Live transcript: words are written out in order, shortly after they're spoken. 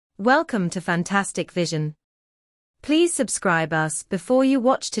Welcome to Fantastic Vision. Please subscribe us before you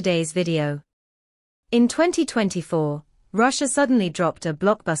watch today's video. In 2024, Russia suddenly dropped a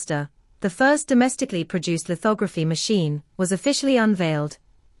blockbuster. The first domestically produced lithography machine was officially unveiled,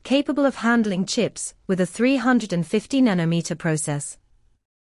 capable of handling chips with a 350-nanometer process.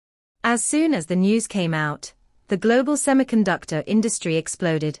 As soon as the news came out, the global semiconductor industry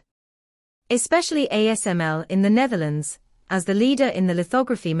exploded. Especially ASML in the Netherlands, as the leader in the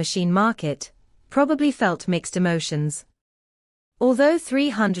lithography machine market, probably felt mixed emotions. Although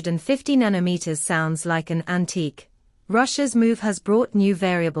 350 nanometers sounds like an antique, Russia's move has brought new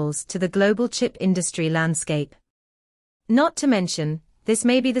variables to the global chip industry landscape. Not to mention, this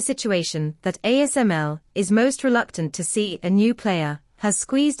may be the situation that ASML is most reluctant to see a new player has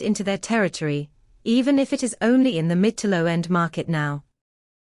squeezed into their territory, even if it is only in the mid to low-end market now.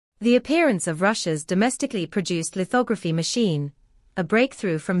 The appearance of Russia's domestically produced lithography machine, a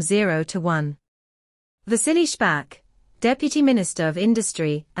breakthrough from 0 to 1. Vasily Shpak, Deputy Minister of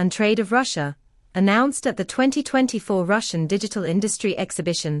Industry and Trade of Russia, announced at the 2024 Russian Digital Industry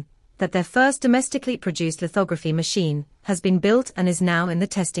Exhibition that their first domestically produced lithography machine has been built and is now in the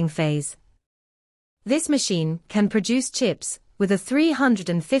testing phase. This machine can produce chips with a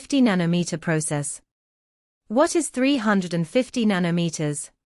 350-nanometer process. What is 350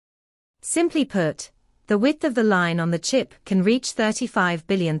 nanometers? Simply put, the width of the line on the chip can reach 35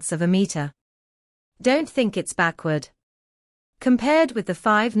 billionths of a meter. Don't think it's backward. Compared with the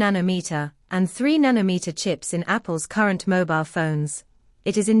 5-nanometer and 3-nanometer chips in Apple's current mobile phones,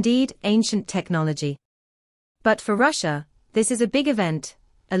 it is indeed ancient technology. But for Russia, this is a big event,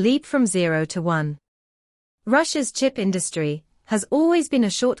 a leap from 0 to 1. Russia's chip industry has always been a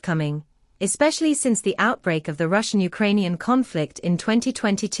shortcoming, especially since the outbreak of the Russian-Ukrainian conflict in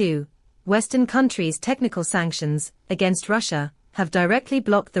 2022. Western countries' technical sanctions against Russia have directly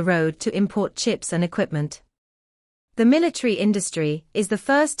blocked the road to import chips and equipment. The military industry is the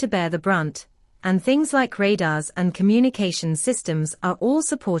first to bear the brunt, and things like radars and communication systems are all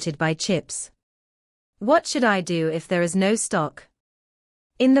supported by chips. What should I do if there is no stock?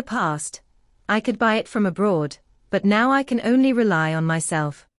 In the past, I could buy it from abroad, but now I can only rely on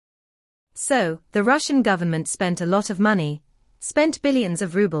myself. So, the Russian government spent a lot of money, spent billions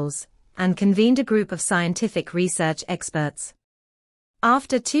of rubles, and convened a group of scientific research experts.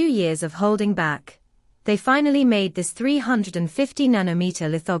 After 2 years of holding back, they finally made this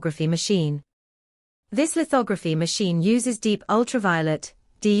 350-nanometer lithography machine. This lithography machine uses deep ultraviolet,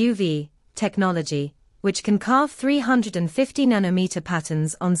 EUV, technology, which can carve 350-nanometer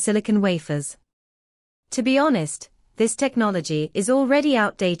patterns on silicon wafers. To be honest, this technology is already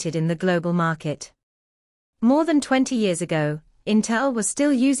outdated in the global market. More than 20 years ago, Intel was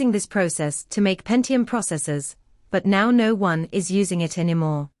still using this process to make Pentium processors, but now no one is using it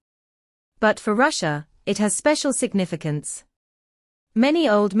anymore. But for Russia, it has special significance. Many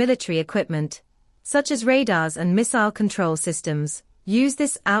old military equipment, such as radars and missile control systems, use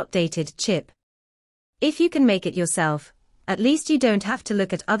this outdated chip. If you can make it yourself, at least you don't have to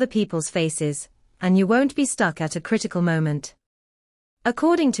look at other people's faces, and you won't be stuck at a critical moment.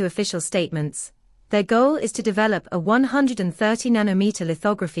 According to official statements, their goal is to develop a 130-nanometer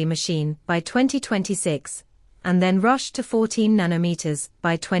lithography machine by 2026, and then rush to 14 nanometers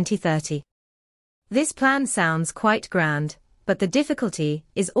by 2030. This plan sounds quite grand, but the difficulty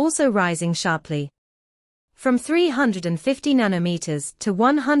is also rising sharply. From 350 nanometers to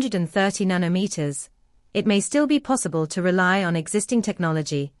 130 nanometers, it may still be possible to rely on existing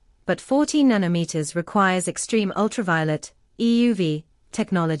technology, but 14 nanometers requires extreme ultraviolet, EUV,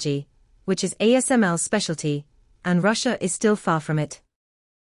 technology, which is ASML's specialty, and Russia is still far from it.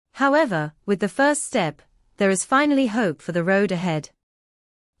 However, with the first step, there is finally hope for the road ahead.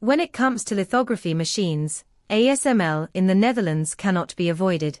 When it comes to lithography machines, ASML in the Netherlands cannot be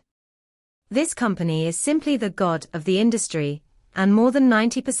avoided. This company is simply the god of the industry, and more than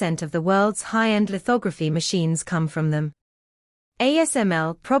 90% of the world's high-end lithography machines come from them.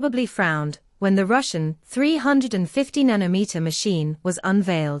 ASML probably frowned when the Russian 350-nanometer machine was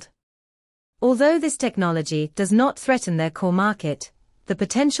unveiled. Although this technology does not threaten their core market, the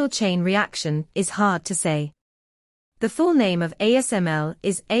potential chain reaction is hard to say. The full name of ASML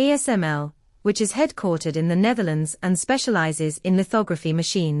is ASML, which is headquartered in the Netherlands and specializes in lithography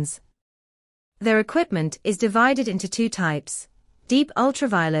machines. Their equipment is divided into 2 types: deep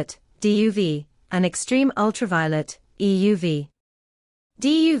ultraviolet, DUV, and extreme ultraviolet, EUV.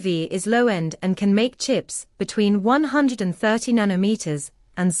 DUV is low-end and can make chips between 130 nanometers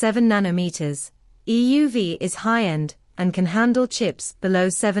and 7 nanometers. EUV is high-end and can handle chips below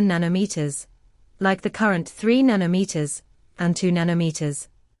 7 nanometers, like the current 3 nanometers and 2 nanometers.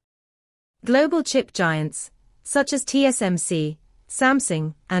 Global chip giants, such as TSMC,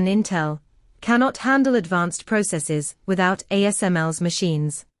 Samsung, and Intel, cannot handle advanced processes without ASML's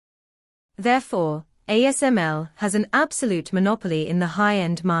machines. Therefore, ASML has an absolute monopoly in the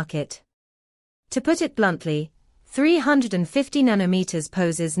high-end market. To put it bluntly, 350 nanometers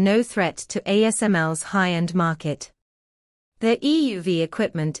poses no threat to ASML's high-end market. Their EUV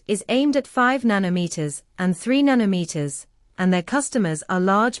equipment is aimed at 5 nanometers and 3 nanometers, and their customers are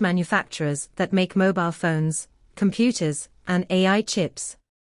large manufacturers that make mobile phones, computers, and AI chips.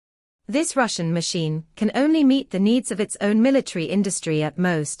 This Russian machine can only meet the needs of its own military industry at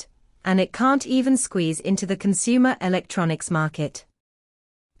most, and it can't even squeeze into the consumer electronics market.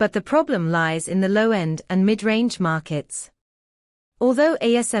 But the problem lies in the low-end and mid-range markets. Although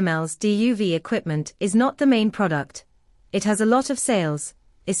ASML's DUV equipment is not the main product, it has a lot of sales,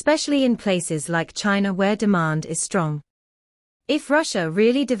 especially in places like China where demand is strong. If Russia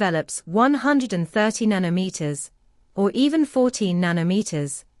really develops 130 nanometers, or even 14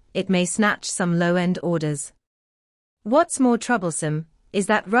 nanometers, it may snatch some low-end orders. What's more troublesome is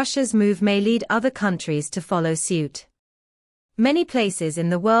that Russia's move may lead other countries to follow suit. Many places in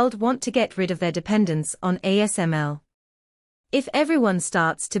the world want to get rid of their dependence on ASML. If everyone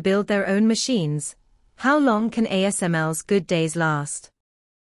starts to build their own machines, how long can ASML's good days last?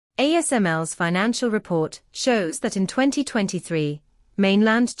 ASML's financial report shows that in 2023,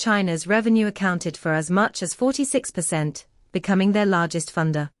 mainland China's revenue accounted for as much as 46%, becoming their largest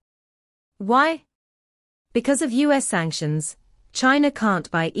funder. Why? Because of US sanctions, China can't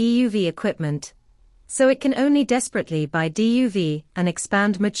buy EUV equipment, so it can only desperately buy DUV and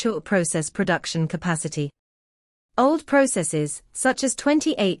expand mature process production capacity. Old processes, such as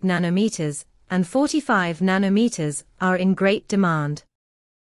 28 nanometers and 45 nanometers, are in great demand.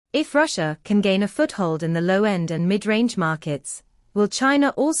 If Russia can gain a foothold in the low-end and mid-range markets, will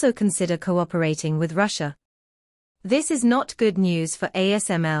China also consider cooperating with Russia? This is not good news for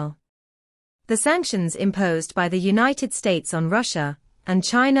ASML. The sanctions imposed by the United States on Russia and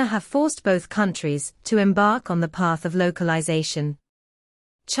China have forced both countries to embark on the path of localization.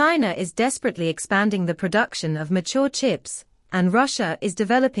 China is desperately expanding the production of mature chips, and Russia is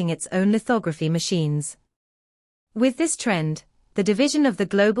developing its own lithography machines. With this trend, the division of the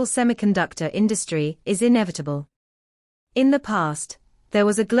global semiconductor industry is inevitable. In the past, there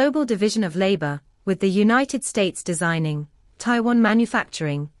was a global division of labor, with the United States designing, Taiwan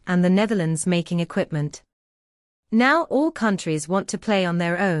manufacturing, and the Netherlands making equipment. Now all countries want to play on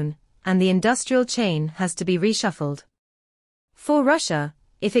their own, and the industrial chain has to be reshuffled. For Russia,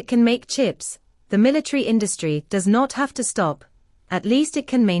 if it can make chips, the military industry does not have to stop, at least it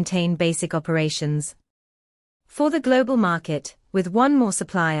can maintain basic operations. For the global market, with one more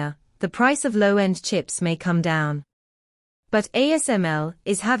supplier, the price of low-end chips may come down. But ASML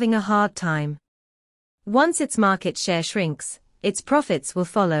is having a hard time. Once its market share shrinks, its profits will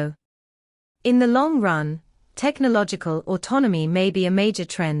follow. In the long run, technological autonomy may be a major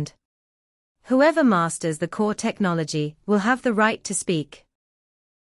trend. Whoever masters the core technology will have the right to speak.